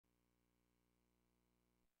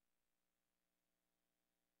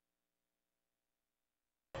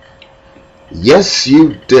Yes,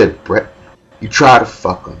 you did, Brett. You tried to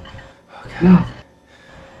fuck him. Okay. No.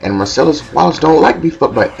 And Marcellus Wallace don't like to be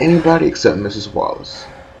fucked by anybody except Mrs. Wallace.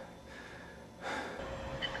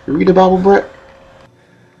 You read the Bible, Brett?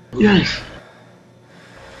 Yes.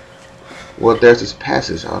 Well, there's this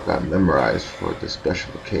passage I've got memorized for this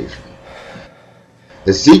special occasion.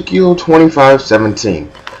 Ezekiel 25:17.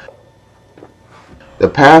 The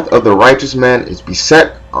path of the righteous man is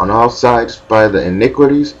beset on all sides by the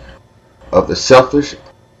iniquities of the selfish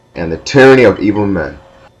and the tyranny of evil men.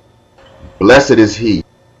 Blessed is he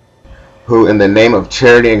who in the name of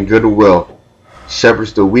charity and goodwill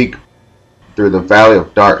shepherds the weak through the valley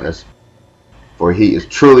of darkness, for he is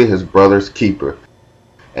truly his brother's keeper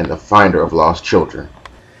and the finder of lost children.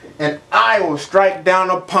 And I will strike down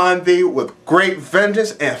upon thee with great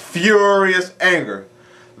vengeance and furious anger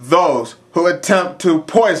those who attempt to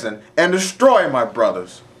poison and destroy my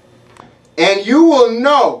brothers. And you will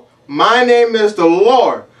know my name is the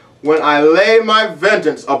Lord when I lay my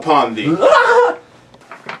vengeance upon thee.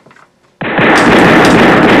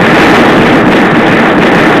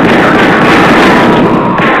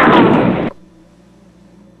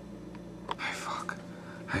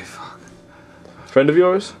 Hey, fuck. Friend of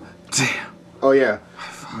yours? Damn. Oh yeah,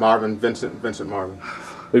 Marvin, Vincent Marvin.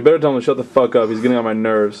 We better tell him to shut the fuck up. He's getting on my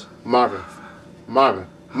nerves. Marvin.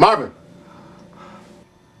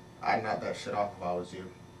 I'd knock that shit off if I was you.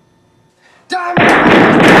 Damn it!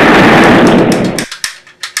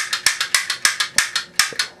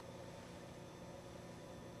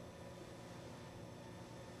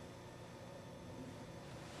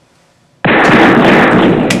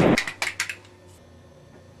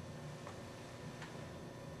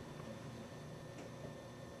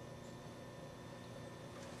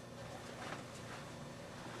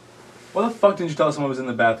 Why the fuck didn't you tell us someone was in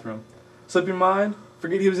the bathroom? Slip your mind?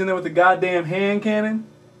 Forget he was in there with the goddamn hand cannon?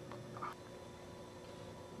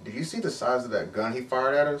 Did you see the size of that gun he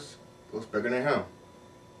fired at us? It was bigger than him.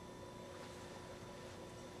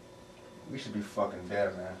 We should be fucking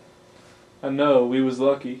dead, man. I know, we was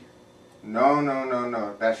lucky.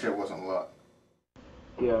 No. That shit wasn't luck.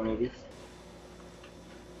 Yeah, maybe.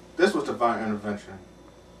 This was divine intervention.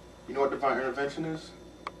 You know what divine intervention is?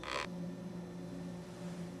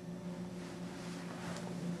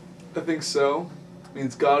 I think so.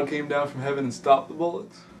 Means God came down from heaven and stopped the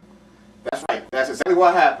bullets. That's right. That's exactly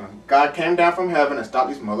what happened. God came down from heaven and stopped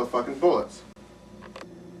these motherfucking bullets. I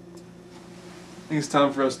think it's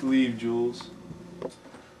time for us to leave, Jules.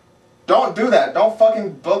 Don't do that. Don't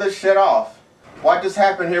fucking blow this shit off. What just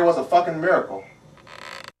happened here was a fucking miracle.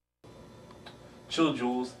 Chill,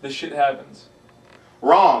 Jules. This shit happens.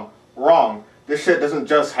 Wrong. This shit doesn't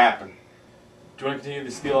just happen. Do you want to continue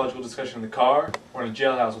this theological discussion in the car or in a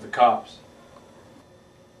jailhouse with the cops?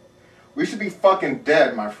 We should be fucking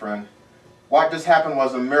dead, my friend. What just happened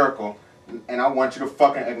was a miracle, and I want you to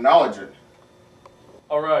fucking acknowledge it.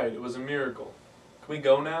 Alright, it was a miracle. Can we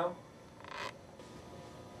go now?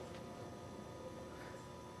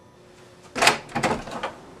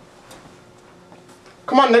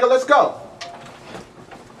 Come on, nigga, let's go.